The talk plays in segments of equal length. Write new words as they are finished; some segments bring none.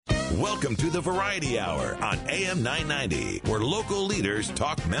Welcome to the Variety Hour on AM 990, where local leaders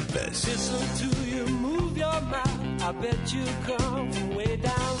talk Memphis. Listen to you move your mouth. I bet you come from way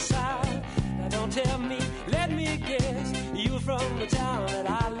down south. Now don't tell me, let me guess. You from the town that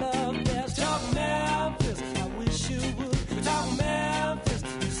I love best. Talk Memphis, I wish you would. Talk Memphis,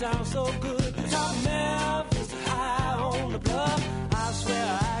 you sound so good. Talk Memphis, high on the bluff. I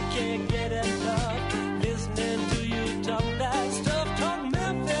swear I can't get enough. Listening to you talk that stuff. Talk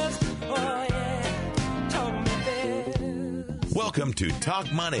Memphis, oh yeah. Talk Memphis. Welcome to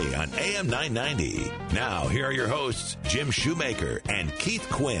Talk Money on AM 990. Now, here are your hosts, Jim Shoemaker and Keith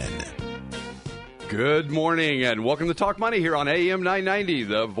Quinn. Good morning, and welcome to Talk Money here on AM 990,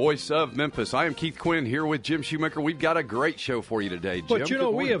 the voice of Memphis. I am Keith Quinn here with Jim Shoemaker. We've got a great show for you today, Jim. But, you know,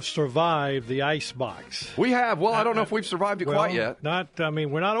 we have survived the ice box. We have. Well, I don't know if we've survived it quite yet.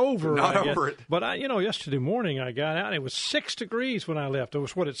 We're not over it. But, yesterday morning I got out, and it was 6 degrees when I left. It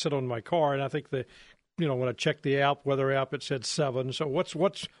was what it said on my car, and I think when I checked the weather app, it said 7. So what's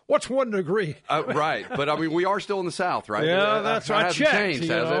 1 degree? Right, but we are still in the South, right? Yeah, that's right. I checked. Changed,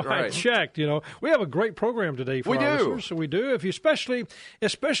 has it? Right. I checked. We have a great program today for our listeners. So we do. If you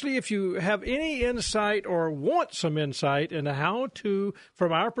especially if you have any insight or want some insight into how to,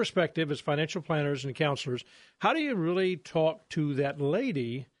 from our perspective as financial planners and counselors, how do you really talk to that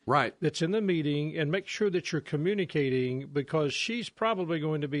lady? Right. That's in the meeting, and make sure that you're communicating, because she's probably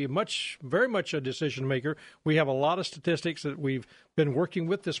going to be very much a decision maker. We have a lot of statistics that we've been working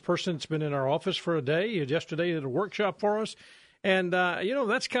with. This person that's been in our office for a day. Yesterday did a workshop for us. And,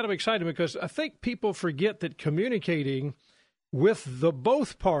 that's kind of exciting, because I think people forget that communicating with the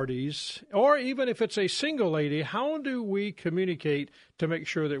both parties, or even if it's a single lady, how do we communicate to make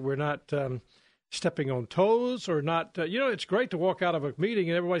sure that we're not stepping on toes or not? It's great to walk out of a meeting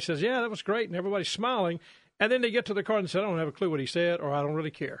and everybody says, yeah, that was great, and everybody's smiling. And then they get to the car and say, I don't have a clue what he said, or I don't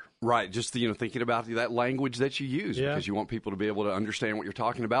really care. Right, just thinking about that language that you use, because you want people to be able to understand what you're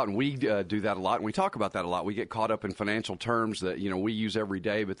talking about, and we do that a lot, and we talk about that a lot. We get caught up in financial terms that we use every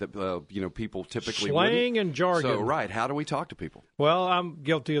day, but that people typically slang wouldn't. And jargon. So right, how do we talk to people? Well, I'm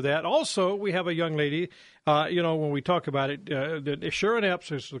guilty of that. Also, we have a young lady. When we talk about it, Sharon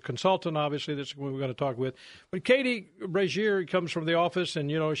Epps is the consultant, obviously, that's who we're going to talk with. But Katie Brazier comes from the office,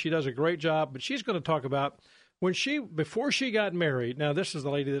 and, she does a great job. But she's going to talk about before she got married. Now, this is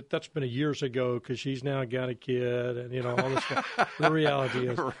the lady that's been years ago, because she's now got a kid and, all this stuff. The reality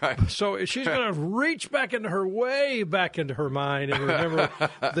is. Right. So she's going to reach way back into her mind and remember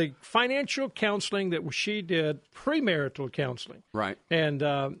the financial counseling that she did, premarital counseling. Right. And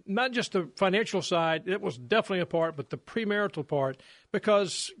not just the financial side, it was definitely a part, but the premarital part.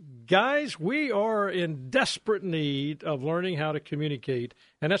 Because, guys, we are in desperate need of learning how to communicate,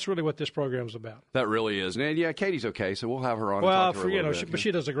 and that's really what this program is about. That really is. And, Katie's okay, so we'll have her on. Well, and talk to her a little bit. But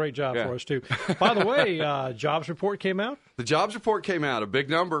she does a great job for us, too. By the way, jobs report came out? The jobs report came out, a big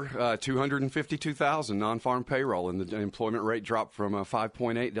number, 252,000 non-farm payroll, and the employment rate dropped from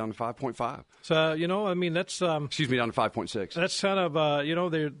 5.8 down to 5.5. So, that's... Excuse me, down to 5.6. That's kind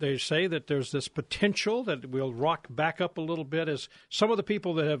of, they say that there's this potential that we'll rock back up a little bit as some of the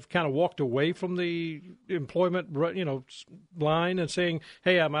people that have kind of walked away from the employment, line and saying,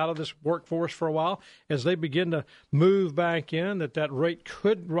 hey, I'm out of this workforce for a while, as they begin to move back in, that rate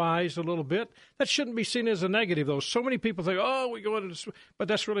could rise a little bit. That shouldn't be seen as a negative, though. So many people think, we go into this, but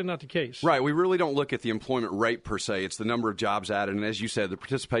that's really not the case. Right. We really don't look at the employment rate per se. It's the number of jobs added. And as you said, the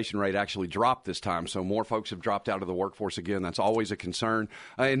participation rate actually dropped this time. So more folks have dropped out of the workforce again. That's always a concern.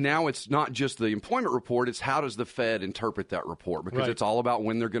 And now it's not just the employment report. It's how does the Fed interpret that report? Because it's all about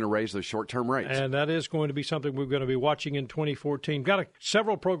when they're going to raise those short-term rates. And that is going to be something we're going to be watching in 2014. Got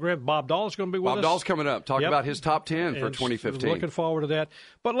several programs. Bob Dahl is going to be with us. Bob Dahl's coming up. Talk about his top 10 for 2015. Looking forward to that.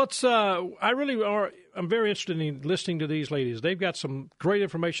 But let's, I'm very interested in listening to these ladies. They've got some great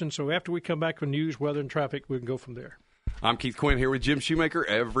information. So after we come back with news, weather, and traffic, we can go from there. I'm Keith Quinn here with Jim Shoemaker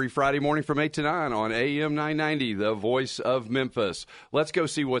every Friday morning from 8 to 9 on AM 990, the voice of Memphis. Let's go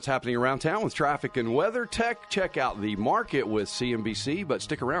see what's happening around town with traffic and weather tech. Check out the market with CNBC, but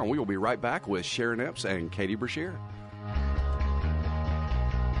stick around. We will be right back with Sharon Epps and Katie Brazier.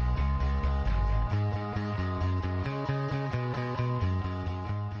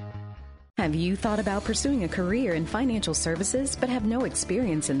 Have you thought about pursuing a career in financial services but have no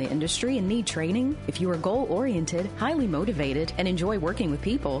experience in the industry and need training? If you are goal-oriented, highly motivated, and enjoy working with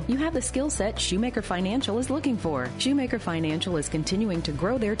people, you have the skill set Shoemaker Financial is looking for. Shoemaker Financial is continuing to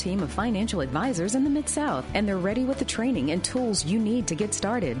grow their team of financial advisors in the Mid-South, and they're ready with the training and tools you need to get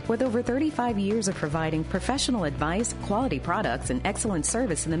started. With over 35 years of providing professional advice, quality products, and excellent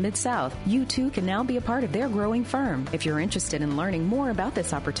service in the Mid-South, you too can now be a part of their growing firm. If you're interested in learning more about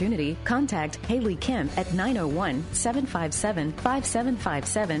this opportunity, contact Haley Kemp at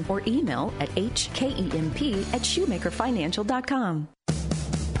 901-757-5757 or email at hkemp@shoemakerfinancial.com.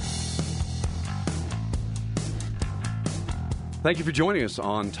 Thank you for joining us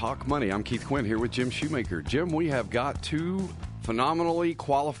on Talk Money. I'm Keith Quinn here with Jim Shoemaker. Jim, we have got two phenomenally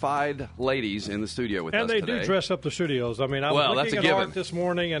qualified ladies in the studio with us today. And they do dress up the studios. I mean, I was looking at Art this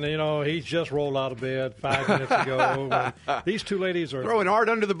morning, and, he just rolled out of bed 5 minutes ago. These two ladies are... Throwing Art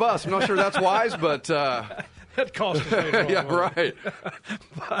under the bus. I'm not sure that's wise, but... That cost us yeah, right.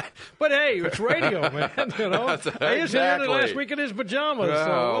 but hey, it's radio, man. He was here last week in his pajamas.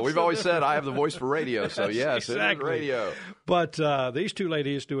 We've always said I have the voice for radio, so yes, exactly. It is radio. But these two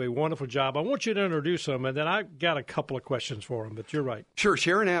ladies do a wonderful job. I want you to introduce them, and then I've got a couple of questions for them, but you're right. Sure.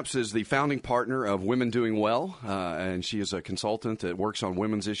 Sharon Epps is the founding partner of Women Doing Well, and she is a consultant that works on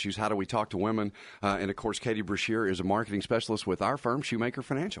women's issues. How do we talk to women? And, of course, Katie Brashear is a marketing specialist with our firm, Shoemaker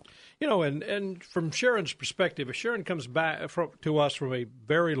Financial. And from Sharon's perspective, if Sharon comes back to us from a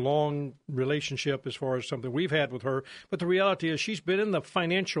very long relationship as far as something we've had with her, but the reality is she's been in the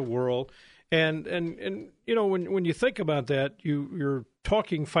financial world, and when you think about that, you're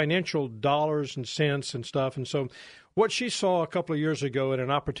talking financial dollars and cents and stuff, and so what she saw a couple of years ago and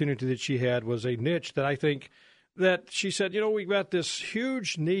an opportunity that she had was a niche that I think that she said, we've got this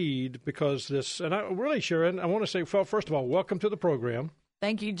huge need because this, and Sharon, I want to say, first of all, welcome to the program.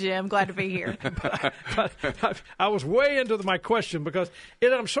 Thank you, Jim. Glad to be here. but I was way into my question because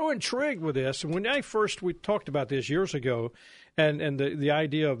I'm so intrigued with this. And when we talked about this years ago and the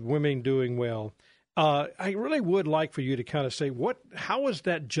idea of women doing well, I really would like for you to kind of say, how was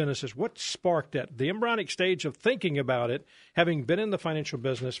that genesis? What sparked that? The embryonic stage of thinking about it, having been in the financial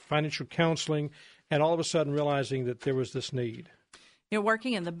business, financial counseling, and all of a sudden realizing that there was this need.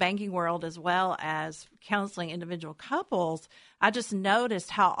 Working in the banking world as well as counseling individual couples, I just noticed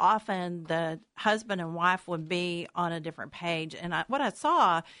how often the husband and wife would be on a different page. And what I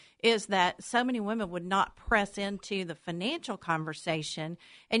saw is that so many women would not press into the financial conversation.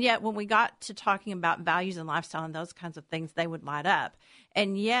 And yet when we got to talking about values and lifestyle and those kinds of things, they would light up.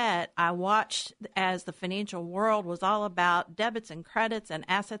 And yet I watched as the financial world was all about debits and credits and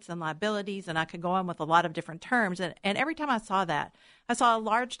assets and liabilities, and I could go on with a lot of different terms. And every time I saw that, I saw a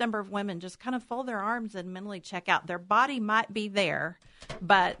large number of women just kind of fold their arms and mentally check out. Their body might be there,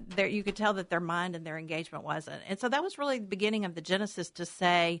 but you could tell that their mind and their engagement wasn't. And so that was really the beginning of the genesis to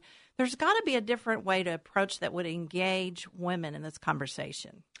say there's got to be a different way to approach that would engage women in this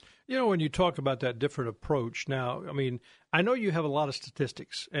conversation. When you talk about that different approach now, I mean, I know you have a lot of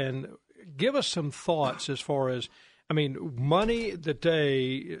statistics, and give us some thoughts as far as, money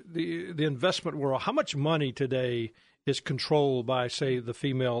today, the investment world, how much money today is controlled by, say, the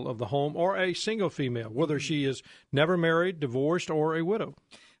female of the home or a single female, whether she is never married, divorced, or a widow?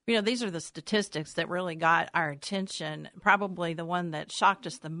 These are the statistics that really got our attention. Probably the one that shocked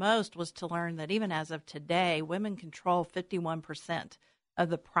us the most was to learn that even as of today, women control 51% of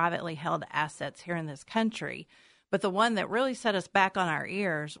the privately held assets here in this country. But the one that really set us back on our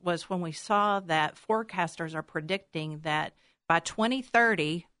ears was when we saw that forecasters are predicting that by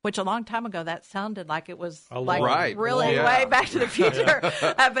 2030, which a long time ago that sounded like it was way back to the future.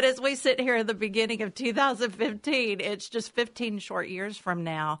 But as we sit here at the beginning of 2015, it's just 15 short years from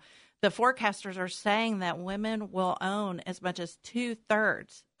now. The forecasters are saying that women will own as much as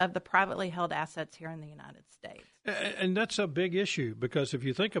 2/3 of the privately held assets here in the United States. And that's a big issue because if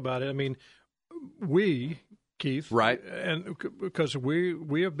you think about it, we, Keith, right, and because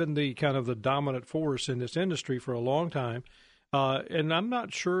we have been the kind of the dominant force in this industry for a long time, and I'm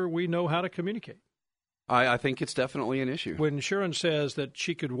not sure we know how to communicate. I think it's definitely an issue. When Sharon says that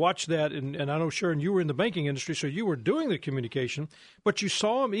she could watch that, and I know, Sharon, you were in the banking industry, so you were doing the communication, but you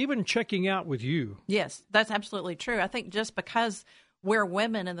saw them even checking out with you. Yes, that's absolutely true. I think just because we're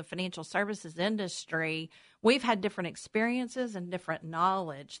women in the financial services industry, we've had different experiences and different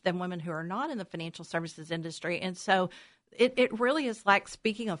knowledge than women who are not in the financial services industry. And so it really is like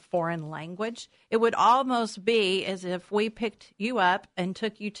speaking a foreign language. It would almost be as if we picked you up and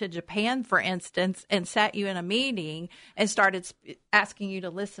took you to Japan, for instance, and sat you in a meeting and started asking you to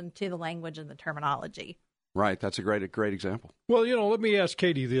listen to the language and the terminology. Right. That's a great example. Well, let me ask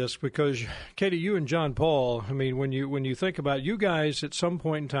Katie this, because Katie, you and John Paul, I mean, when you think about it, you guys at some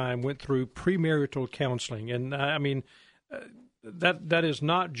point in time went through premarital counseling, and I mean, that is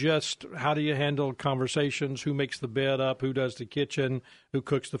not just how do you handle conversations, who makes the bed up, who does the kitchen, who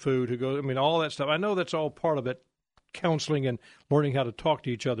cooks the food, who goes, I mean, all that stuff. I know that's all part of it, counseling and learning how to talk to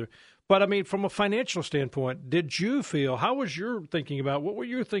each other. But, I mean, from a financial standpoint, did you feel, how was your thinking about, what were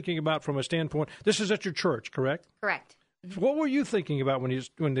you thinking about from a standpoint, this is at your church, correct? Correct. What were you thinking about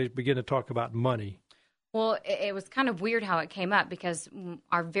when they began to talk about money? Well, it was kind of weird how it came up, because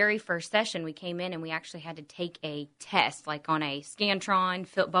our very first session, we came in and we actually had to take a test, like on a Scantron,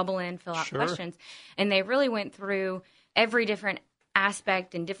 bubble in, fill out questions. And they really went through every different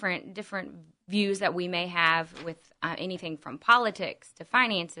aspect and different views that we may have with anything from politics to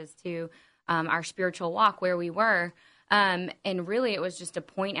finances to our spiritual walk, where we were. And really, it was just to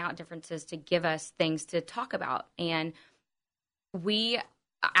point out differences, to give us things to talk about. And we,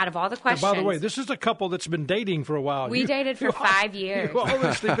 out of all the questions... And by the way, this is a couple that's been dating for a while. We dated for 5 years. You've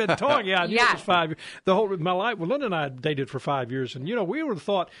obviously been talking. Yeah, I knew it was 5 years. My life, Linda and I dated for 5 years. And, we would have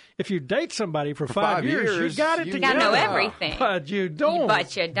thought, if you date somebody for 5 years, you got it together. You got to know everything. But you don't.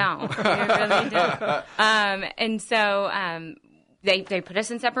 But you don't. You really don't. And so they put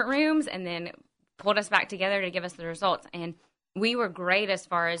us in separate rooms and then pulled us back together to give us the results. And we were great as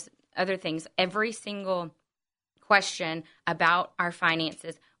far as other things. Every single question about our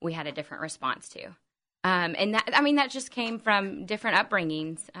finances, we had a different response to. And that just came from different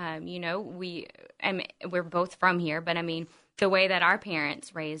upbringings. We're both from here, but I mean, the way that our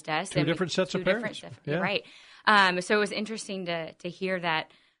parents raised us. Two different sets of parents. Yeah. Right. So it was interesting to hear that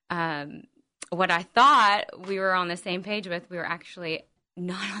what I thought we were on the same page with, we were actually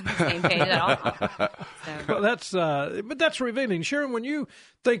not on the same page at all. So. Well, but that's revealing. Sharon, when you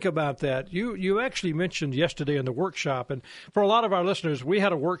think about that, you actually mentioned yesterday in the workshop, and for a lot of our listeners, we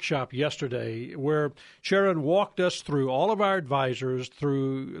had a workshop yesterday where Sharon walked us through, all of our advisors,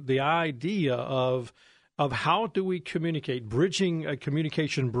 through the idea of how do we communicate, bridging a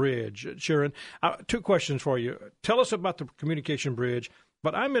communication bridge. Sharon, 2 questions for you. Tell us about the communication bridge,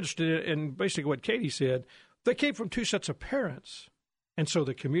 but I'm interested in basically what Katie said. They came from 2 sets of parents. And so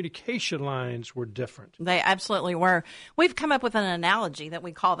the communication lines were different. They absolutely were. We've come up with an analogy that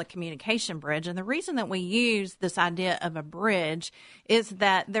we call the communication bridge. And the reason that we use this idea of a bridge is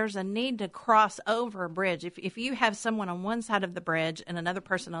that there's a need to cross over a bridge. If you have someone on one side of the bridge and another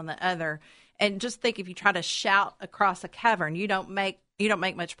person on the other, and just think if you try to shout across a cavern, you don't make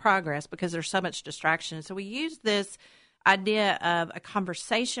much progress because there's so much distraction. So we use this idea of a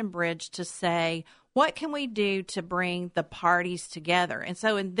conversation bridge to say, what can we do to bring the parties together? And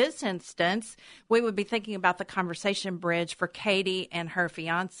so in this instance, we would be thinking about the conversation bridge for Katie and her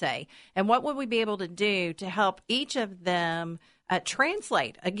fiance. And what would we be able to do to help each of them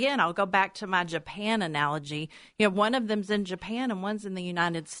translate? Again, I'll go back to my Japan analogy. One of them's in Japan and one's in the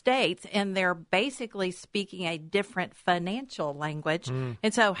United States, and they're basically speaking a different financial language.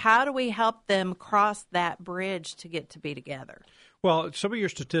 And so how do we help them cross that bridge to get to be together? Well, some of your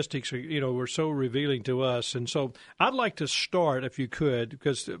statistics, were so revealing to us, and so I'd like to start, if you could,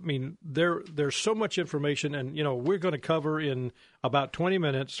 because I mean, there's so much information, and we're going to cover in about 20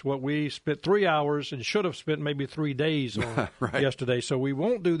 minutes what we spent 3 hours and should have spent maybe 3 days on yesterday. So we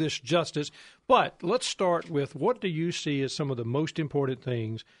won't do this justice. But let's start with, what do you see as some of the most important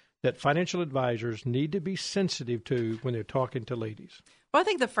things that financial advisors need to be sensitive to when they're talking to ladies? Well, I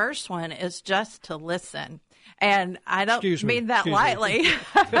think the first one is just to listen. And I don't mean that lightly.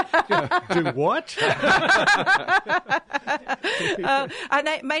 Do what?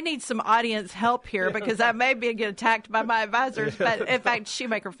 I may need some audience help here because I may be getting attacked by my advisors. But in fact,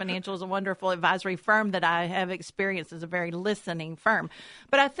 Shoemaker Financial is a wonderful advisory firm that I have experienced as a very listening firm.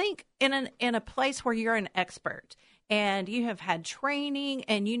 But I think in a place where you're an expert and you have had training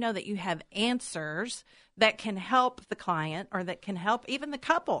and you know that you have answers that can help the client or that can help even the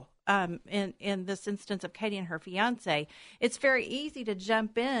couple. In this instance of Katie and her fiance, it's very easy to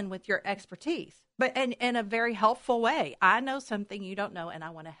jump in with your expertise, but in a very helpful way. I know something you don't know, and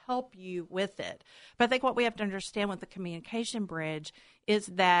I want to help you with it. But I think what we have to understand with the communication bridge is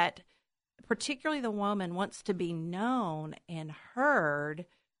that particularly the woman wants to be known and heard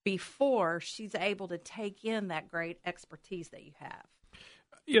before she's able to take in that great expertise that you have.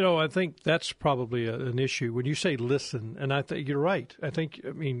 I think that's probably an issue when you say listen, and I think you're right.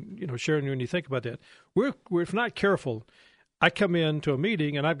 Sharon, when you think about that, we're if not careful, I come into a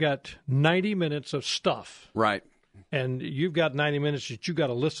meeting and I've got 90 minutes of stuff. Right. And you've got 90 minutes that you got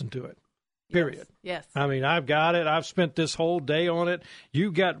to listen to it. Period. Yes. I mean, I've got it. I've spent this whole day on it.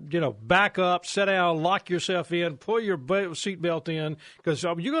 You got, back up, sit down, lock yourself in, pull your seatbelt in, because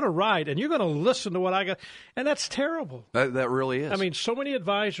you're going to ride and you're going to listen to what I got. And that's terrible. That really is. I mean, so many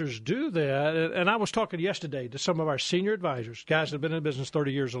advisors do that. And I was talking yesterday to some of our senior advisors, guys that have been in business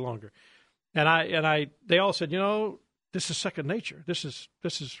 30 years or longer. And they all said, this is second nature. This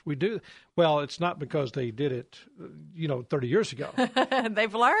is we do. Well, it's not because they did it, 30 years ago.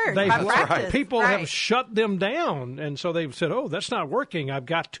 They've learned. Right. People have shut them down, and so they've said, "Oh, that's not working. I've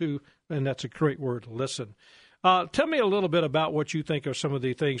got to," and that's a great word, listen. Tell me a little bit about what you think of some of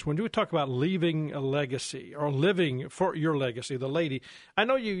the things when you talk about leaving a legacy or living for your legacy. The lady, I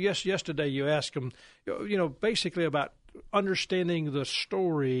know yesterday you asked them, basically about understanding the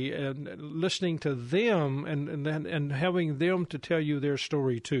story and listening to them and having them to tell you their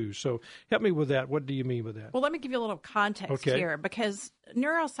story too. So help me with that. What do you mean with that? Well, let me give you a little context here, because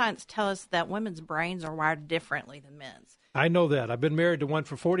neuroscience tells us that women's brains are wired differently than men's. I know that. I've been married to one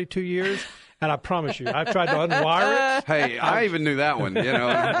for 42 years, and I promise you, I've tried to unwire it. Hey, I even knew that one,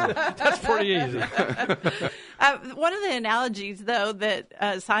 That's pretty easy. One of the analogies, though,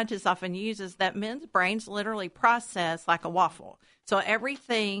 that scientists often use is that men's brains literally process like a waffle. So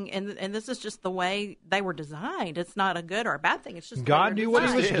everything, and this is just the way they were designed. It's not a good or a bad thing. It's just God knew what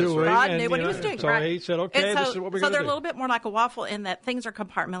he was doing. God knew what he was doing. So he said, okay, this is what we're going to do. So they're a little bit more like a waffle in that things are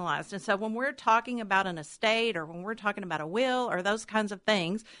compartmentalized. And so when we're talking about an estate or when we're talking about a will or those kinds of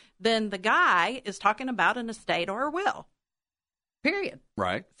things, then the guy is talking about an estate or a will. Period.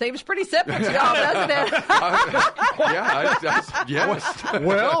 Right. Seems pretty simple to y'all, doesn't it? Yes.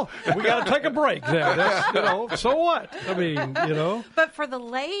 Well, we got to take a break then. So what? I mean, But for the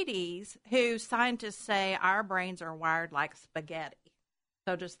ladies who scientists say our brains are wired like spaghetti.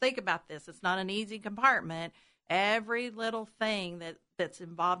 So just think about this. It's not an easy compartment. Every little thing that's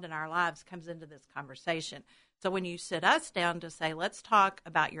involved in our lives comes into this conversation. So when you sit us down to say, let's talk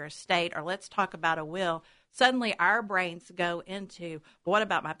about your estate or let's talk about a will, suddenly our brains go into, what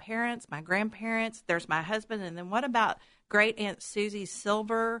about my parents, my grandparents, there's my husband, and then what about great Aunt Susie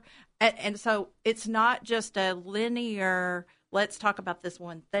Silver? And so it's not just a linear, let's talk about this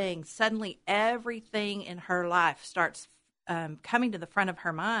one thing. Suddenly everything in her life starts coming to the front of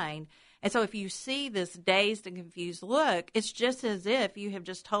her mind. And so if you see this dazed and confused look, it's just as if you have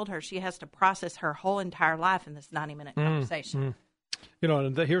just told her she has to process her whole entire life in this 90-minute conversation.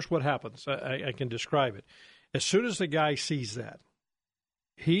 And here's what happens. I can describe it. As soon as the guy sees that,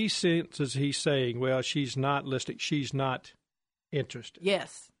 he senses he's saying, well, she's not listening. She's not interested.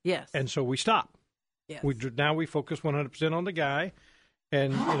 Yes. And so we stop. Yes. Now we focus 100% on the guy.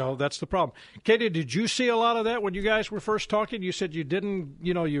 And, that's the problem. Katie, did you see a lot of that when you guys were first talking? You said you didn't,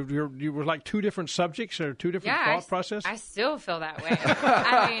 you were like two different subjects or two different thought processes? I still feel that way.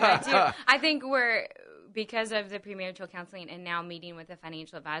 I do. I think because of the premarital counseling and now meeting with a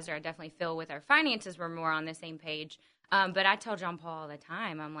financial advisor, I definitely feel with our finances we're more on the same page. But I tell John Paul all the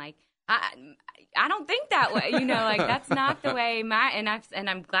time, I'm like, I don't think that way. That's not the way and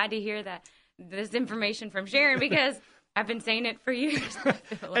I'm glad to hear that this information from Sharon because I've been saying it for years.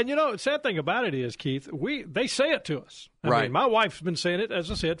 And the sad thing about it is, Keith, they say it to us. I mean, my wife's been saying it, as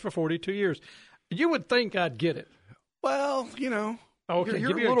I said, for 42 years. You would think I'd get it. Well, Okay,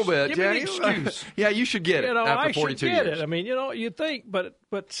 you're a little bit. Give me an excuse. Yeah, you should get it after 42 years. I should get it. I mean, you'd think, but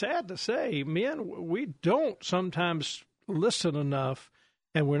sad to say, men, we don't sometimes listen enough,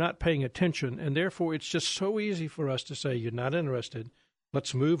 and we're not paying attention, and therefore it's just so easy for us to say, you're not interested,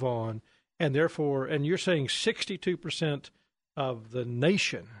 let's move on. And therefore, and you're saying 62% of the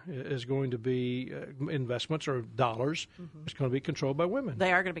nation is going to be investments or dollars. Mm-hmm. It's going to be controlled by women.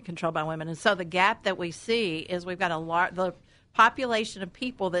 They are going to be controlled by women. And so the gap that we see is we've got the population of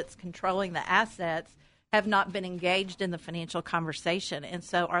people that's controlling the assets have not been engaged in the financial conversation. And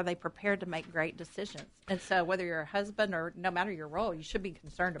so are they prepared to make great decisions? And so whether you're a husband or no matter your role, you should be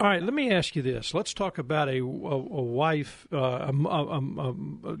concerned about All right, that. let me ask you this. Let's talk about a wife.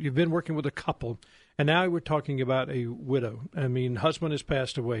 You've been working with a couple, and now we're talking about a widow. I mean, husband has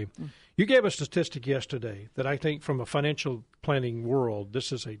passed away. Mm-hmm. You gave a statistic yesterday that I think from a financial planning world,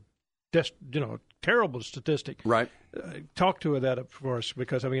 this is a terrible statistic. Right. Talk to that up for us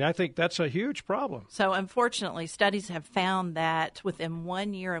because, I think that's a huge problem. So, unfortunately, studies have found that within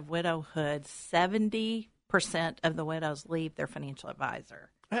 1 year of widowhood, 70% of the widows leave their financial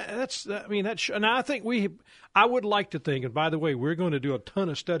advisor. And I think I would like to think, and by the way, we're going to do a ton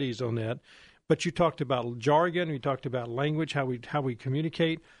of studies on that, but you talked about jargon, you talked about language, how we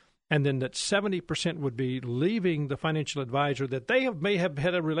communicate. And then that 70% would be leaving the financial advisor that they may have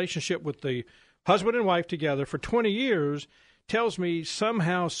had a relationship with the husband and wife together for 20 years, tells me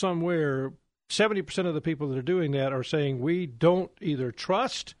somehow, somewhere, 70% of the people that are doing that are saying we don't either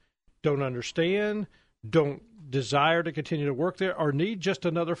trust, don't understand, don't desire to continue to work there, or need just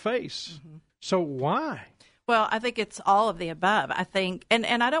another face. Mm-hmm. So why? Well, I think it's all of the above. I think, and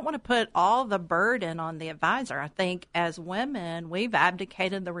I don't want to put all the burden on the advisor. I think as women, we've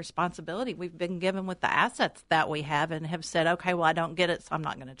abdicated the responsibility we've been given with the assets that we have and have said, okay, well, I don't get it, so I'm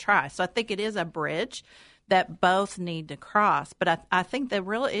not going to try. So I think it is a bridge that both need to cross. But I think the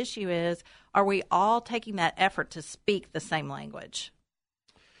real issue is, are we all taking that effort to speak the same language?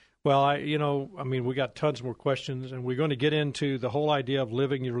 Well, we got tons more questions, and we're going to get into the whole idea of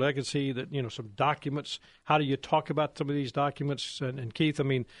living your legacy, that, some documents. How do you talk about some of these documents? And Keith,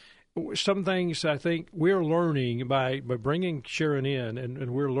 some things I think we're learning by bringing Sharon in,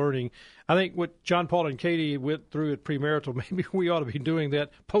 and we're learning. I think what John Paul and Katie went through at premarital, maybe we ought to be doing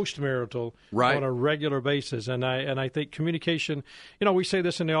that postmarital on a regular basis. And I think communication, we say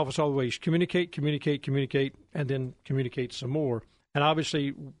this in the office always, communicate, and then communicate some more. And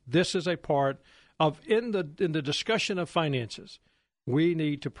obviously, this is a part of in the discussion of finances, we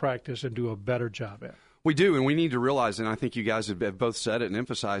need to practice and do a better job at. We do, and we need to realize, and I think you guys have both said it and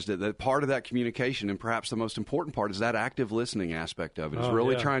emphasized it, that part of that communication, and perhaps the most important part, is that active listening aspect of it. It's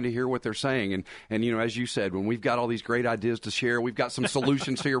really trying to hear what they're saying. And as you said, when we've got all these great ideas to share, we've got some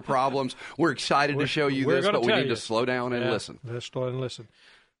solutions to your problems, we're excited to show you this, but we need to slow down and listen. Let's slow down and listen.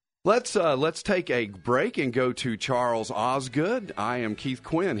 Let's take a break and go to Charles Osgood. I am Keith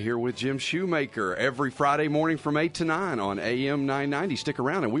Quinn here with Jim Shoemaker every Friday morning from 8 to 9 on AM 990. Stick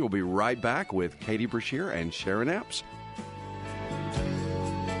around and we will be right back with Katie Brashear and Sharon Epps.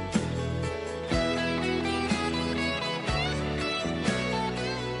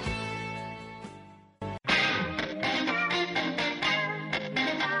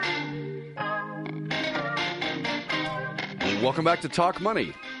 Welcome back to Talk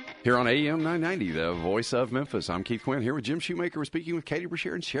Money here on AM 990, the voice of Memphis. I'm Keith Quinn here with Jim Shoemaker. We're speaking with Katie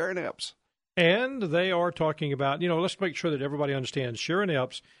Brashear and Sharon Epps. And they are talking about, let's make sure that everybody understands Sharon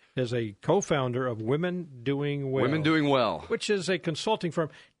Epps is a co-founder of Women Doing Well. Women Doing Well. Which is a consulting firm.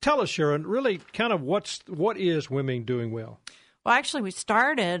 Tell us, Sharon, really kind of what is Women Doing Well? Well, actually, we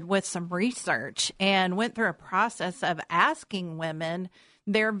started with some research and went through a process of asking women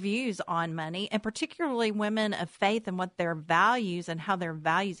their views on money, and particularly women of faith and what their values and how their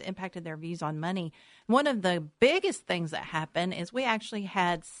values impacted their views on money. One of the biggest things that happened is we actually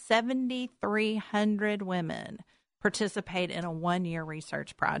had 7,300 women participate in a one-year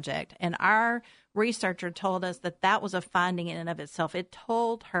research project. And our researcher told us that that was a finding in and of itself. It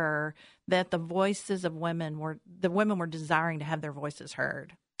told her that the voices of women were desiring to have their voices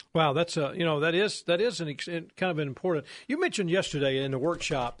heard. Wow, that's that is kind of an important. You mentioned yesterday in the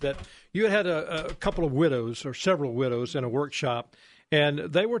workshop that you had a couple of widows or several widows in a workshop, and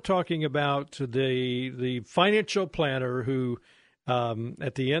they were talking about the financial planner who,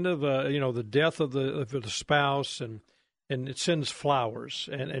 at the end of the death of the spouse, and it sends flowers,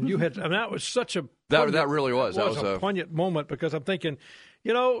 and you had, that was such a that really was a poignant moment, because I'm thinking,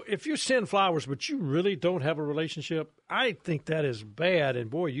 if you send flowers but you really don't have a relationship, I think that is bad.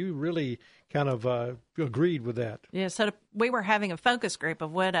 And boy, you really kind of agreed with that. Yeah, so we were having a focus group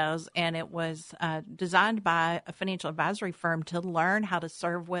of widows, and it was designed by a financial advisory firm to learn how to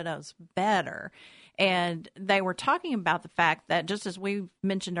serve widows better. And they were talking about the fact that, just as we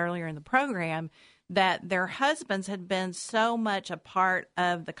mentioned earlier in the program, that their husbands had been so much a part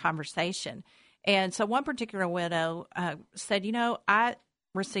of the conversation. And so one particular widow said, I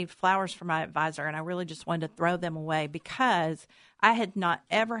received flowers from my advisor, and I really just wanted to throw them away because I had not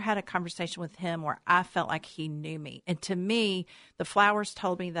ever had a conversation with him where I felt like he knew me. And to me, the flowers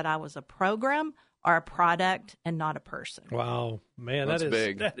told me that I was a program or a product and not a person. Wow, man, that's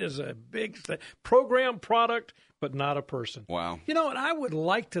big. That is a big thing. Program, product, but not a person. Wow. And I would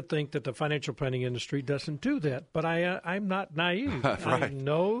like to think that the financial planning industry doesn't do that, but I'm not naive. Right. I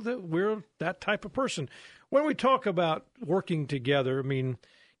know that we're that type of person. When we talk about working together,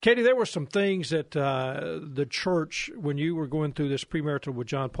 Katie, there were some things that the church, when you were going through this premarital with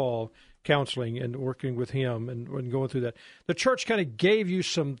John Paul counseling and working with him and going through that, the church kind of gave you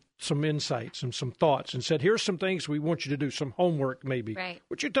some insights and some thoughts and said, here's some things we want you to do, some homework maybe. Right.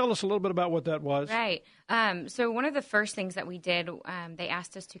 Would you tell us a little bit about what that was? Right. So one of the first things that we did, they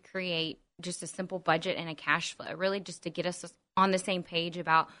asked us to create just a simple budget and a cash flow, really just to get us on the same page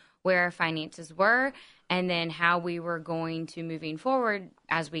about where our finances were, and then how we were going to moving forward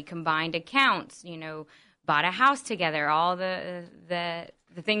as we combined accounts, bought a house together, all the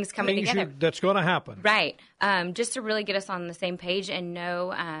the things coming together. That's going to happen. Right. Just to really get us on the same page and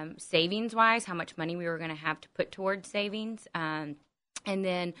know savings-wise how much money we were going to have to put towards savings. And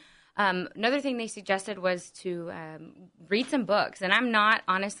then another thing they suggested was to read some books. And I'm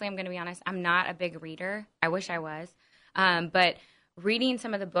going to be honest, I'm not a big reader. I wish I was. But reading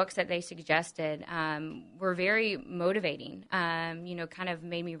some of the books that they suggested were very motivating, kind of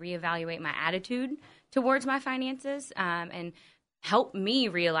made me reevaluate my attitude towards my finances and helped me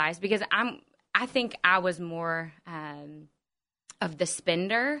realize, because I think I was more of the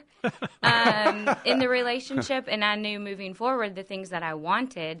spender in the relationship, and I knew moving forward the things that I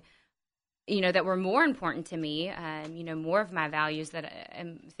wanted, that were more important to me, more of my values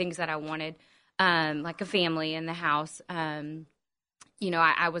things that I wanted, like a family in the house.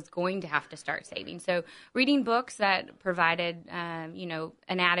 I was going to have to start saving. So reading books that provided, an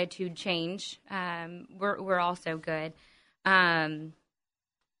attitude change were also good. And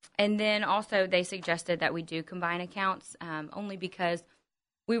then also they suggested that we do combine accounts only because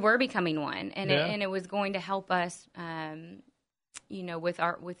we were becoming one. And, it was going to help us,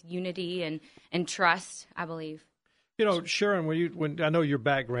 with unity and trust, I believe. Sharon, when I know your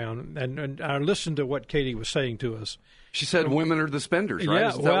background, and I listened to what Katie was saying to us. She said women are the spenders, right? Yeah,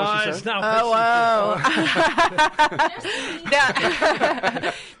 Is that what she said? It's not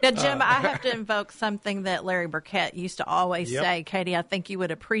Now, Jim, I have to invoke something that Larry Burkett used to always say. Katie, I think you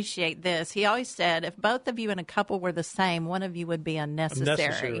would appreciate this. He always said, if both of you in a couple were the same, one of you would be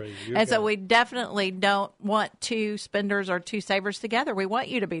unnecessary. And so we definitely don't want two spenders or two savers together. We want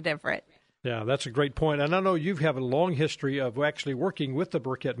you to be different. Yeah, that's a great point. And I know you have a long history of actually working with the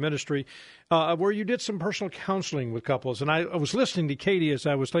Burkett Ministry, where you did some personal counseling with couples. And I was listening to Katie as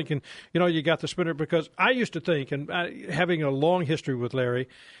I was thinking, you got the spinner, because I used to think, and having a long history with Larry,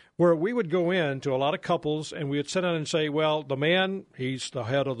 where we would go in to a lot of couples and we would sit down and say, well, the man, he's the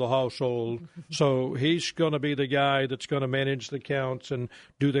head of the household, so he's going to be the guy that's going to manage the accounts and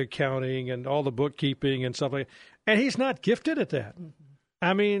do the accounting and all the bookkeeping and stuff like that. And he's not gifted at that.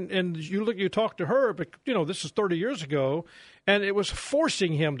 I mean, and you talk to her, but, this is 30 years ago, and it was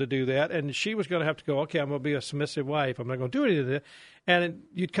forcing him to do that, and she was going to have to go, okay, I'm going to be a submissive wife. I'm not going to do any of that. And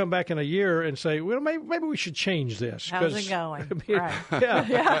you'd come back in a year and say, well, maybe we should change this. How's it going? Right.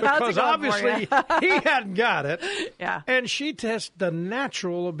 Yeah, because obviously he hadn't got it. Yeah. And she has the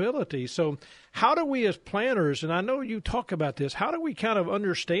natural ability. So how do we as planners, and I know you talk about this, how do we kind of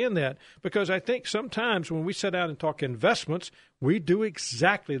understand that? Because I think sometimes when we sit down and talk investments, we do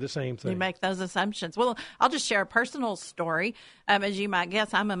exactly the same thing. You make those assumptions. Well, I'll just share a personal story. As you might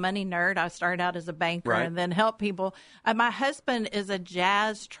guess, I'm a money nerd. I started out as a banker and then help people. My husband is a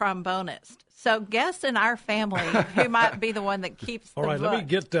jazz trombonist. So guess in our family who might be the one that keeps the All right, book. let me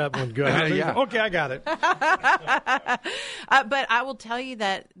get that one good. Yeah. Okay, I got it. But I will tell you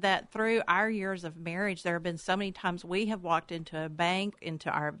that through our years of marriage, there have been so many times we have walked into a bank, into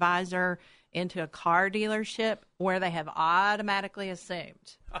our advisor, into a car dealership where they have automatically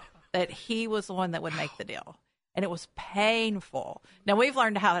assumed that he was the one that would make the deal. And it was painful. Now, we've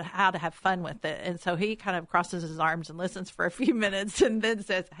learned how to have fun with it. And so he kind of crosses his arms and listens for a few minutes and then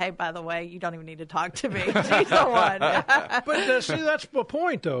says, hey, by the way, you don't even need to talk to me. She's the one. But see, that's the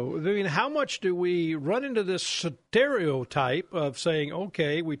point, though. I mean, how much do we run into this stereotype of saying,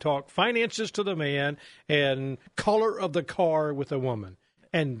 okay, we talk finances to the man and color of the car with the woman?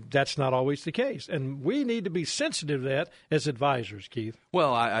 And that's not always the case. And we need to be sensitive to that as advisors, Keith.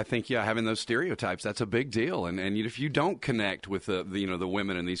 Well, I think, having those stereotypes, that's a big deal. And if you don't connect with the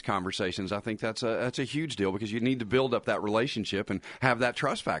women in these conversations, I think that's a huge deal, because you need to build up that relationship and have that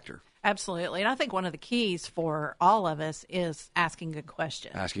trust factor. Absolutely. And I think one of the keys for all of us is asking good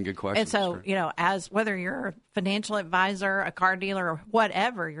questions. Asking good questions. And so, as whether you're a financial advisor, a car dealer, or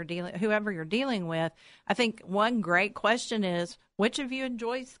whoever you're dealing with, I think one great question is, which of you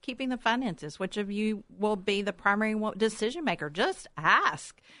enjoys keeping the finances? Which of you will be the primary decision maker? Just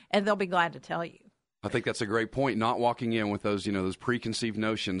ask, and they'll be glad to tell you. I think that's a great point. Not walking in with those, those preconceived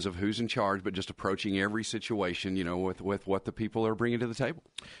notions of who's in charge, but just approaching every situation, with what the people are bringing to the table.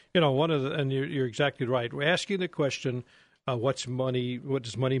 And you're exactly right. We're asking the question, what does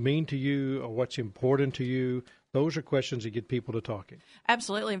money mean to you, or what's important to you? Those are questions that get people to talking.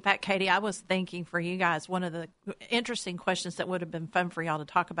 Absolutely. In fact, Katie, I was thinking for you guys, one of the interesting questions that would have been fun for y'all to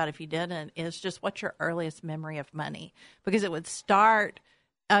talk about if you didn't is just what's your earliest memory of money? Because it would start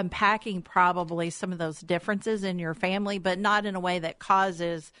unpacking probably some of those differences in your family, but not in a way that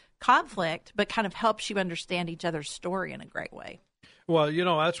causes conflict, but kind of helps you understand each other's story in a great way. Well,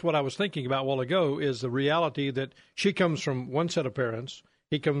 that's what I was thinking about a while ago, is the reality that she comes from one set of parents,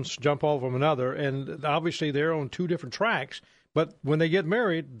 he comes jump off from another, and obviously they're on two different tracks, But when they get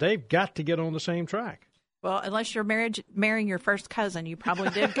married, they've got to get on the same track. Well, unless you're marrying your first cousin, you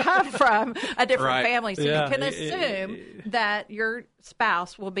probably did come from a different family, so you can assume that your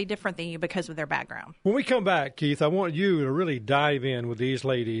spouse will be different than you because of their background. When we come back, Keith, I want you to really dive in with these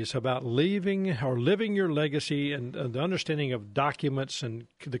ladies about leaving or living your legacy and the understanding of documents and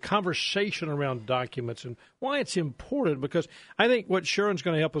the conversation around documents and why it's important, because I think what Sharon's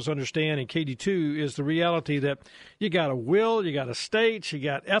going to help us understand, and Katie too, is the reality that you got a will, you got estates, you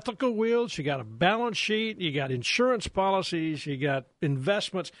got ethical wills, you got a balance sheet, you got insurance policies, you got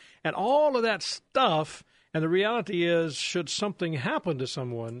investments, and all of that stuff. And the reality is, should something happen to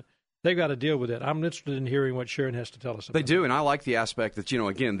someone, they've got to deal with it. I'm interested in hearing what Sharon has to tell us about They do, and I like the aspect that,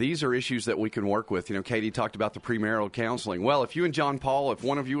 again, these are issues that we can work with. Katie talked about the premarital counseling. Well, if you and John Paul, if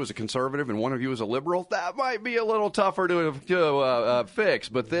one of you is a conservative and one of you is a liberal, that might be a little tougher to fix.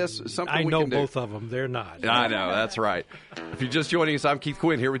 But this is something we can do. I know both of them. They're not. I know. That's right. If you're just joining us, I'm Keith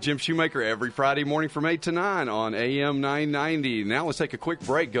Quinn here with Jim Shoemaker every Friday morning from 8 to 9 on AM 990. Now let's take a quick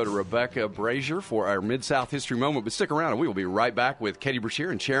break. Go to Rebecca Brazier for our Mid-South History Moment. But stick around, and we will be right back with Katie Brashear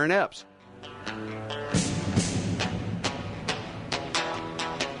and Sharon Epps.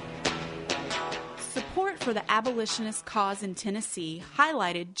 Support for the abolitionist cause in Tennessee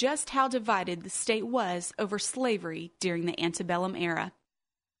highlighted just how divided the state was over slavery during the antebellum era.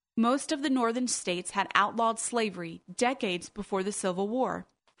 Most of the northern states had outlawed slavery decades before the Civil War.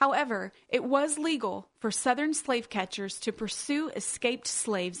 However, it was legal for Southern slave catchers to pursue escaped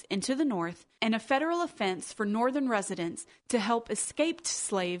slaves into the North, and a federal offense for Northern residents to help escaped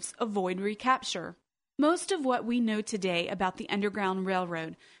slaves avoid recapture. Most of what we know today about the Underground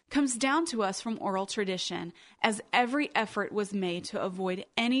Railroad comes down to us from oral tradition, as every effort was made to avoid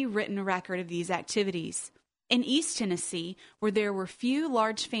any written record of these activities. In East Tennessee, where there were few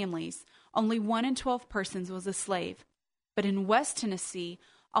large families, only 1 in 12 persons was a slave. But in West Tennessee,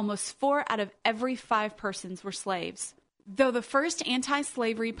 almost 4 out of every 5 persons were slaves. Though the first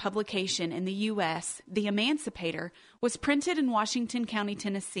anti-slavery publication in the U.S., The Emancipator, was printed in Washington County,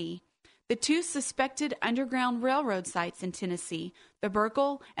 Tennessee, the 2 suspected Underground Railroad sites in Tennessee, the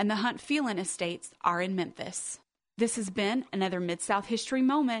Burkle and the Hunt Phelan estates, are in Memphis. This has been another Mid-South History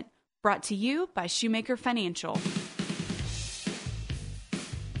Moment, brought to you by Shoemaker Financial.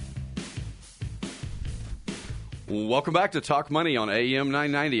 Welcome back to Talk Money on AM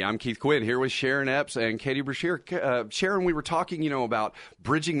 990. I'm Keith Quinn here with Sharon Epps and Katie Brashear. Sharon, we were talking, about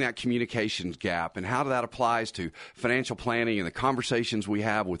bridging that communications gap and how that applies to financial planning and the conversations we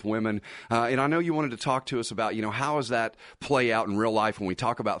have with women. And I know you wanted to talk to us about, how does that play out in real life when we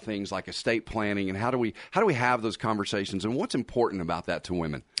talk about things like estate planning, and how do we have those conversations, and what's important about that to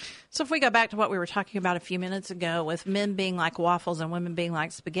women? So if we go back to what we were talking about a few minutes ago with men being like waffles and women being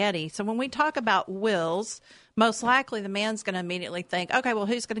like spaghetti. So when we talk about wills, most likely the man's going to immediately think, okay, well,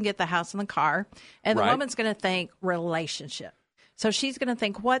 who's going to get the house and the car? And the woman's going to think relationship. So she's going to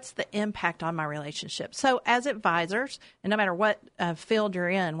think, what's the impact on my relationship? So as advisors, and no matter what field you're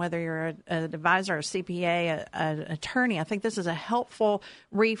in, whether you're an advisor, a CPA, an attorney, I think this is a helpful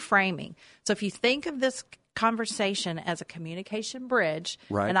reframing. So if you think of this conversation as a communication bridge,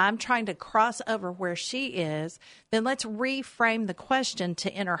 and I'm trying to cross over where she is, then let's reframe the question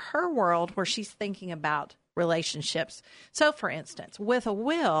to enter her world where she's thinking about relationships. So, for instance, with a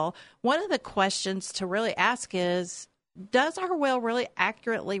will, one of the questions to really ask is, does our will really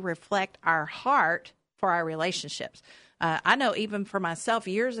accurately reflect our heart for our relationships? I know even for myself,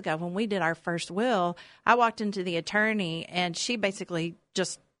 years ago when we did our first will, I walked into the attorney and she basically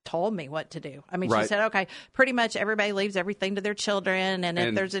just told me what to do. I mean, she said, okay, pretty much everybody leaves everything to their children, and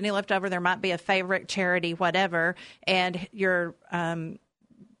if there's any left over, there might be a favorite charity, whatever, and your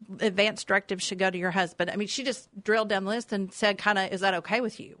advance directive should go to your husband. I mean, she just drilled down the list and said, kind of, is that okay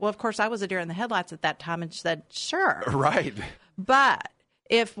with you? Well, of course, I was a deer in the headlights at that time and said, sure. Right. But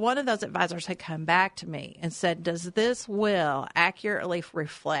if one of those advisors had come back to me and said, does this will accurately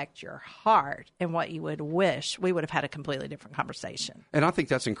reflect your heart and what you would wish, we would have had a completely different conversation. And I think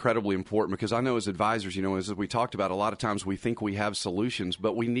that's incredibly important, because I know as advisors, as we talked about, a lot of times we think we have solutions,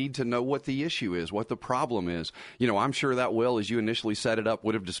 but we need to know what the issue is, what the problem is. I'm sure that will, as you initially set it up,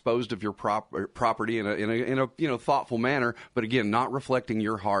 would have disposed of your property in a thoughtful manner, but again, not reflecting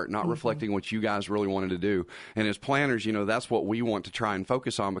your heart, not reflecting what you guys really wanted to do. And as planners, that's what we want to try and focus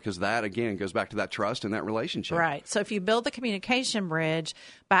on, because that, again, goes back to that trust and that relationship. Right. So if you build the communication bridge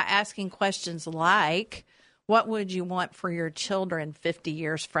by asking questions like, what would you want for your children 50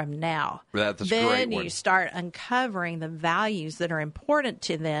 years from now? That's a then great one. you start uncovering the values that are important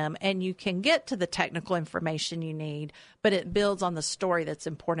to them, and you can get to the technical information you need, but it builds on the story that's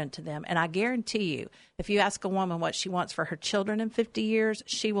important to them. And I guarantee you, if you ask a woman what she wants for her children in 50 years,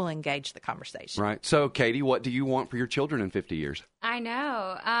 she will engage the conversation. Right. So, Katie, what do you want for your children in 50 years? I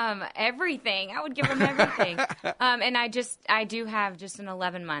know. Everything. I would give them everything. And I do have just an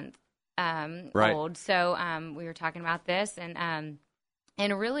 11-month right. old. So we were talking about this, and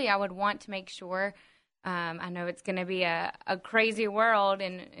really I would want to make sure, I know it's going to be a crazy world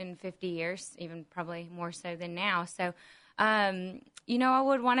in 50 years, even probably more so than now. So, I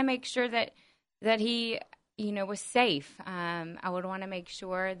would want to make sure that he, was safe. I would want to make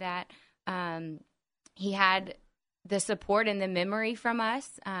sure that he had the support and the memory from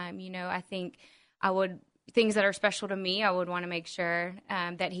us. I think things that are special to me, I would want to make sure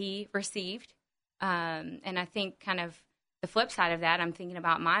that he received. And I think kind of the flip side of that, I'm thinking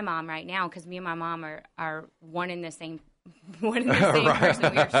about my mom right now, because me and my mom are one in the same right.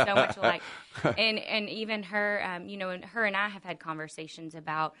 person. We are so much alike. And even her, and her and I have had conversations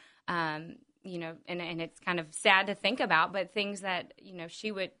about, and it's kind of sad to think about, but things that,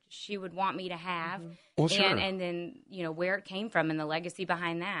 she would want me to have. Mm-hmm. Well, sure. And then, where it came from and the legacy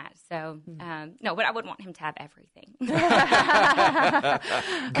behind that. So, no, but I would want him to have everything.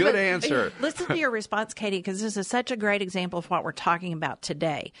 Good answer. Listen to your response, Katie, because this is such a great example of what we're talking about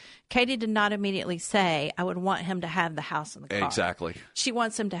today. Katie did not immediately say, I would want him to have the house and the car. Exactly. She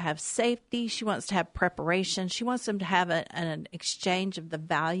wants him to have safety. She wants to have preparation. She wants him to have an exchange of the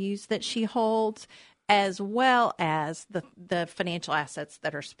values that she holds, as well as the financial assets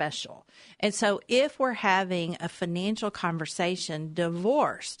that are special. And so if we're having a financial conversation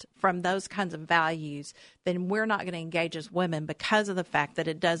divorced from those kinds of values, then we're not going to engage as women because of the fact that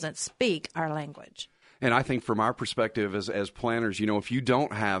it doesn't speak our language. And I think from our perspective as planners, if you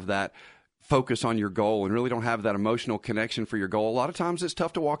don't have that focus on your goal and really don't have that emotional connection for your goal, a lot of times it's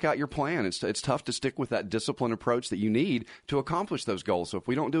tough to walk out your plan. It's tough to stick with that disciplined approach that you need to accomplish those goals. So if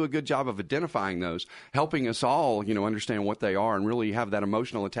we don't do a good job of identifying those, helping us all, understand what they are and really have that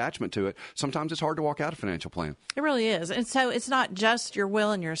emotional attachment to it, sometimes it's hard to walk out a financial plan. It really is. And so it's not just your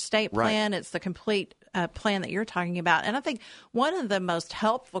will and your estate plan, it's the complete plan that you're talking about. And I think one of the most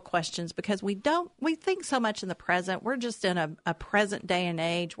helpful questions, because we think so much in the present, we're just in a present day and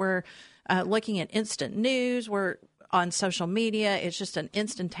age. We're looking at instant news. We're on social media. It's just an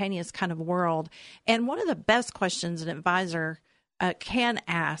instantaneous kind of world. And one of the best questions an advisor can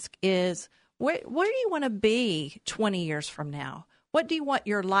ask is, where do you want to be 20 years from now? What do you want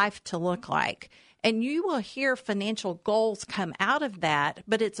your life to look like? And you will hear financial goals come out of that,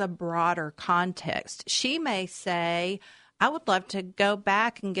 but it's a broader context. She may say, I would love to go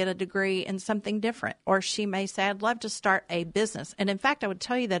back and get a degree in something different. Or she may say, I'd love to start a business. And in fact, I would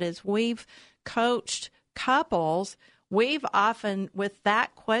tell you that as we've coached couples, we've often, with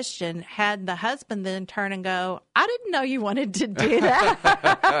that question, had the husband then turn and go, I didn't know you wanted to do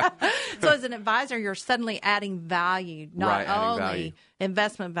that. So as an advisor, you're suddenly adding value, not only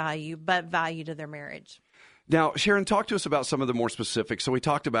investment value, but value to their marriage. Now, Sharon, talk to us about some of the more specifics. So we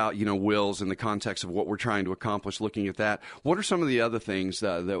talked about, wills in the context of what we're trying to accomplish, looking at that. What are some of the other things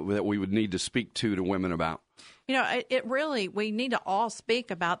that we would need to speak to women about? We need to all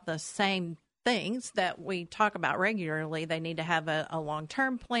speak about the same things that we talk about regularly. They need to have a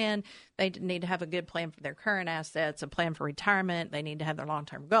long-term plan. They need to have a good plan for their current assets, a plan for retirement. They need to have their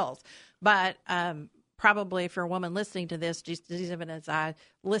long-term goals. But probably if you're a woman listening to this, just even as I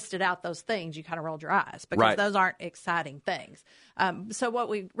listed out those things, you kind of rolled your eyes because those aren't exciting things. So what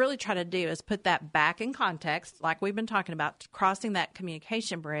we really try to do is put that back in context, like we've been talking about, crossing that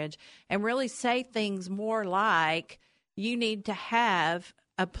communication bridge, and really say things more like, you need to have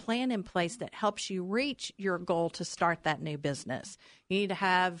a plan in place that helps you reach your goal to start that new business. You need to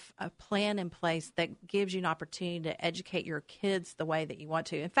have a plan in place that gives you an opportunity to educate your kids the way that you want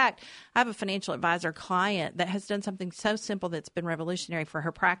to. In fact, I have a financial advisor client that has done something so simple that's been revolutionary for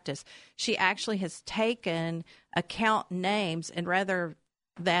her practice. She actually has taken account names, and rather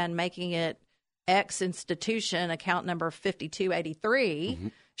than making it X institution account number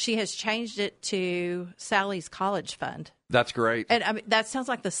 5283, she has changed it to Sally's College Fund. That's great. And I mean, that sounds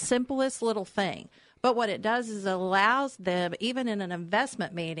like the simplest little thing. But what it does is it allows them, even in an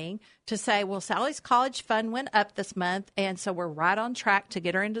investment meeting, to say, well, Sally's college fund went up this month, and so we're right on track to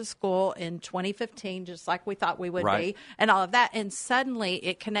get her into school in 2015, just like we thought we would be, and all of that. And suddenly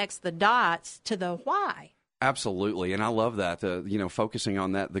it connects the dots to the why. Absolutely, and I love that, focusing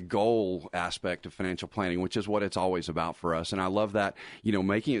on that, the goal aspect of financial planning, which is what it's always about for us. And I love that,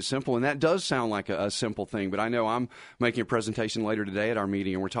 making it simple. And that does sound like a simple thing, but I know I'm making a presentation later today at our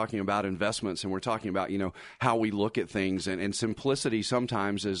meeting, and we're talking about investments, and we're talking about, how we look at things. And simplicity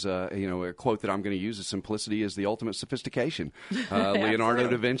sometimes is, a quote that I'm going to use is simplicity is the ultimate sophistication. Leonardo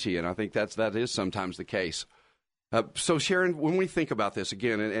da Vinci, and I think that is sometimes the case. So, Sharon, when we think about this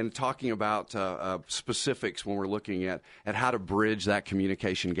again and talking about specifics when we're looking at how to bridge that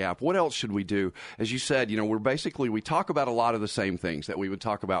communication gap, what else should we do? As you said, we talk about a lot of the same things that we would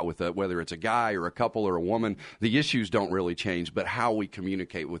talk about with whether it's a guy or a couple or a woman. The issues don't really change, but how we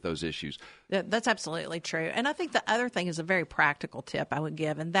communicate with those issues. That's absolutely true. And I think the other thing is a very practical tip I would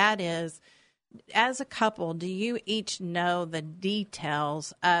give, and that is, as a couple, do you each know the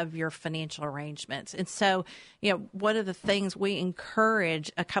details of your financial arrangements? And so, one of the things we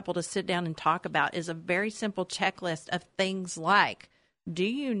encourage a couple to sit down and talk about is a very simple checklist of things like, do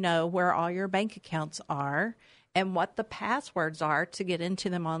you know where all your bank accounts are and what the passwords are to get into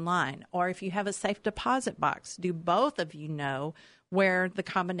them online? Or if you have a safe deposit box, do both of you know where the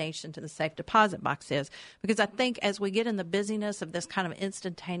combination to the safe deposit box is? Because I think as we get in the busyness of this kind of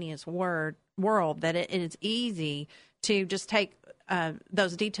instantaneous world, that it is easy to just take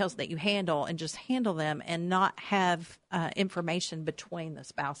those details that you handle and just handle them and not have information between the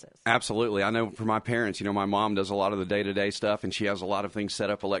spouses. Absolutely. I know for my parents, my mom does a lot of the day-to-day stuff, and she has a lot of things set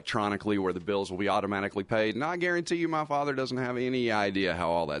up electronically where the bills will be automatically paid. And I guarantee you my father doesn't have any idea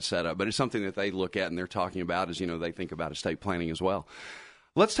how all that's set up, but it's something that they look at and they're talking about as, they think about estate planning as well.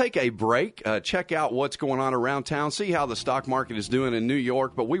 Let's take a break, check out what's going on around town, see how the stock market is doing in New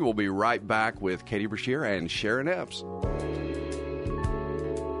York, but we will be right back with Katie Brashear and Sharon Epps.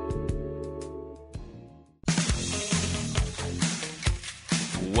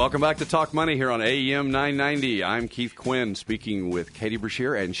 Welcome back to Talk Money here on AM 990. I'm Keith Quinn, speaking with Katie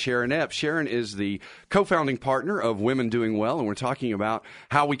Brashear and Sharon Epps. Sharon is the co-founding partner of Women Doing Well, and we're talking about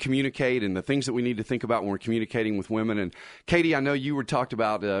how we communicate and the things that we need to think about when we're communicating with women. And Katie, I know you were talked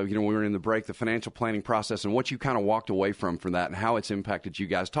about, we were in the break, the financial planning process and what you kind of walked away from that and how it's impacted you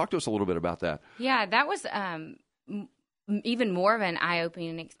guys. Talk to us a little bit about that. Yeah, that was even more of an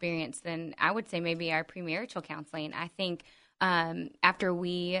eye-opening experience than I would say maybe our premarital counseling. I think after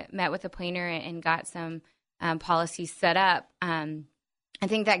we met with a planner and got some policies set up, I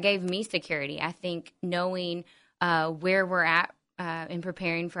think that gave me security. I think knowing where we're at in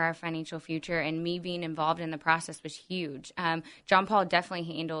preparing for our financial future and me being involved in the process was huge. John Paul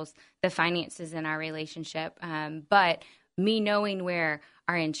definitely handles the finances in our relationship, but me knowing where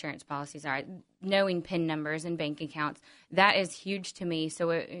our insurance policies are, knowing PIN numbers and bank accounts, that is huge to me. So,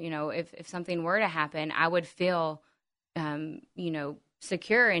 if something were to happen, I would feel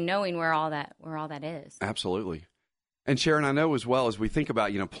secure in knowing where all that is. Absolutely. And Sharon, I know as well as we think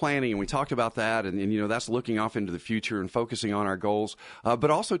about, planning, and we talked about that, and that's looking off into the future and focusing on our goals,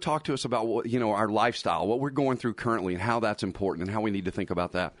 but also talk to us about what, our lifestyle, what we're going through currently and how that's important and how we need to think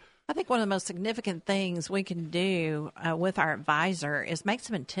about that. I think one of the most significant things we can do with our advisor is make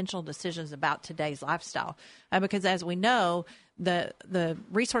some intentional decisions about today's lifestyle. Because as we know, the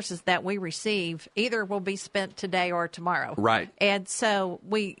resources that we receive either will be spent today or tomorrow. Right. And so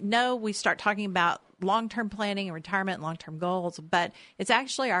we know we start talking about long-term planning and retirement and long-term goals, but it's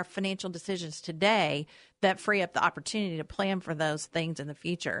actually our financial decisions today that free up the opportunity to plan for those things in the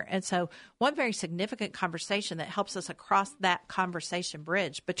future. And so one very significant conversation that helps us across that conversation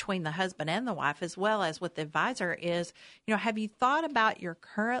bridge between the husband and the wife, as well as with the advisor, is, have you thought about your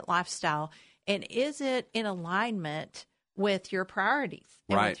current lifestyle, and is it in alignment with your priorities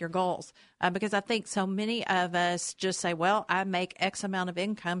and right. with your goals? Because I think so many of us just say, well, I make X amount of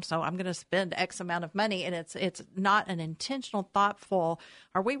income, so I'm going to spend X amount of money. And it's not an intentional, thoughtful,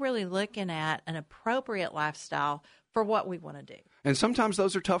 are we really looking at an appropriate lifestyle for what we want to do? And sometimes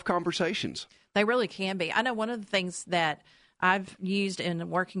those are tough conversations. They really can be. I know one of the things that I've used in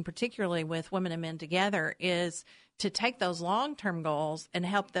working particularly with women and men together is to take those long-term goals and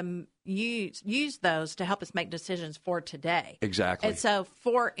help them use those to help us make decisions for today. Exactly. And so,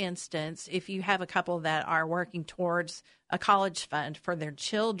 for instance, if you have a couple that are working towards a college fund for their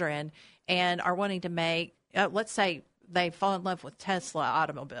children and are wanting to make, let's say, they fall in love with Tesla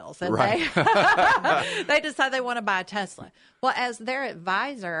automobiles and right. they decide they want to buy a Tesla. Well, as their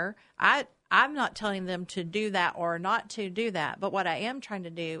advisor, I'm not telling them to do that or not to do that, but what I am trying to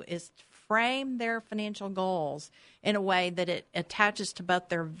do is frame their financial goals in a way that it attaches to both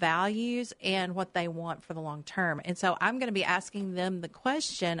their values and what they want for the long term. And so I'm going to be asking them the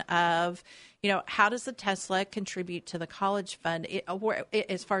question of, how does the Tesla contribute to the college fund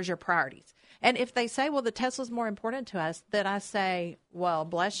as far as your priorities? And if they say, well, the Tesla's more important to us, then I say, well,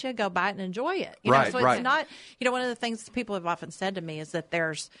 bless you, go buy it and enjoy it. You know? So it's not, one of the things people have often said to me is that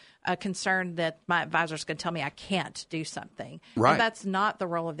there's a concern that my advisor's going to tell me I can't do something. Right. And that's not the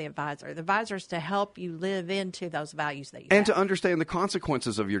role of the advisor. The advisor is to help you live into those values that you and have. to understand the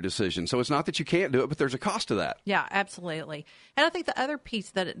consequences of your decision. So it's not that you can't do it, but there's a cost to that. Yeah, absolutely. And I think the other piece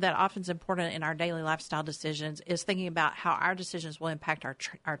that often is important in our daily lifestyle decisions is thinking about how our decisions will impact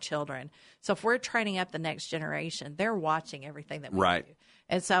our children. So if we're training up the next generation, they're watching everything that we do.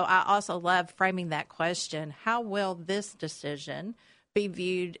 And so I also love framing that question, how will this decision be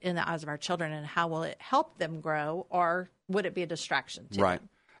viewed in the eyes of our children, and how will it help them grow, or would it be a distraction to them?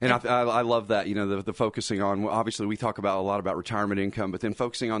 And I love that, the focusing on, obviously we talk about a lot about retirement income, but then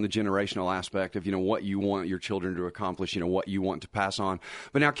focusing on the generational aspect of, what you want your children to accomplish, what you want to pass on.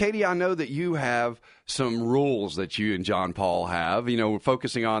 But now, Katie, I know that you have some rules that you and John Paul have,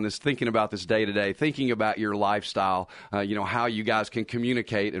 focusing on this, thinking about this day to day, thinking about your lifestyle, how you guys can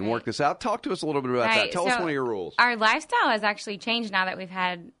communicate and work this out. Talk to us a little bit about that. Tell us one of your rules. Our lifestyle has actually changed now that we've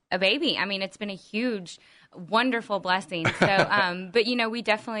had a baby. I mean, it's been a huge, wonderful blessing. So, but we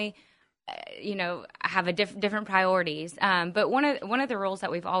definitely, have different priorities. But one of the rules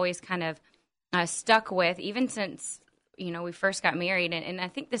that we've always kind of stuck with, even since we first got married, and I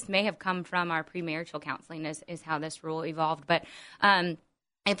think this may have come from our premarital counseling, is how this rule evolved. But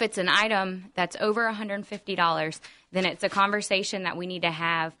if it's an item that's over $150, then it's a conversation that we need to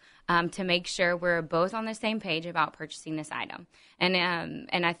have to make sure we're both on the same page about purchasing this item.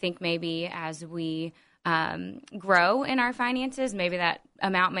 And I think maybe as we grow in our finances, maybe that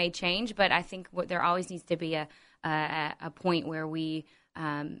amount may change, but I think there always needs to be a point where we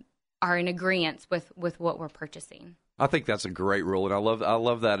are in agreement with what we're purchasing. I think that's a great rule, and I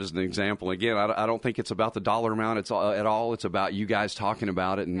love that as an example. Again, I don't think it's about the dollar amount at all. It's about you guys talking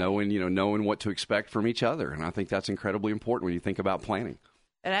about it and knowing what to expect from each other, and I think that's incredibly important when you think about planning.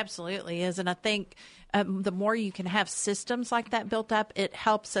 It absolutely is, and I think the more you can have systems like that built up, it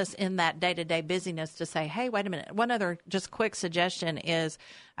helps us in that day-to-day busyness to say, hey, wait a minute. One other just quick suggestion is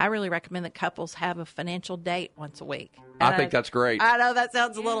I really recommend that couples have a financial date once a week. I think that's great. I know that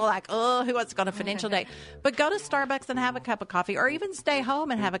sounds a little like, oh, who wants to go on a financial date? But go to Starbucks and have a cup of coffee, or even stay home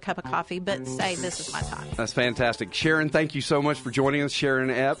and have a cup of coffee, but say, this is my time. That's fantastic. Sharon, thank you so much for joining us.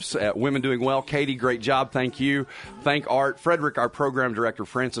 Sharon Epps at Women Doing Well. Katie, great job. Thank you. Thank Art. Frederick, our program director.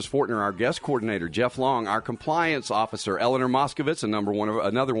 Francis Fortner, our guest coordinator. Jeff Long, our compliance officer. Eleanor Moskovitz,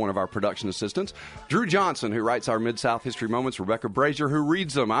 another one of our production assistants. Drew Johnson, who writes our Mid-South History Moments. Rebecca Brazier, who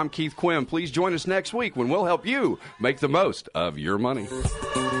reads them. I'm Keith Quinn. Please join us next week when we'll help you make the most of your money.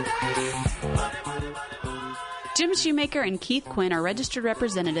 Jim Shoemaker and Keith Quinn are registered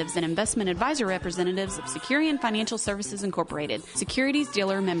representatives and investment advisor representatives of Securian Financial Services Incorporated, securities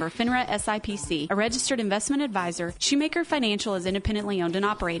dealer member FINRA SIPC, a registered investment advisor. Shoemaker Financial is independently owned and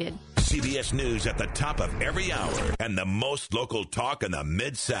operated. CBS News at the top of every hour and the most local talk in the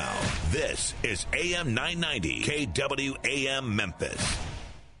Mid-South. This is AM 990 KWAM Memphis.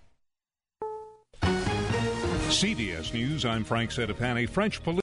 CBS News, I'm Frank Sedapani. French police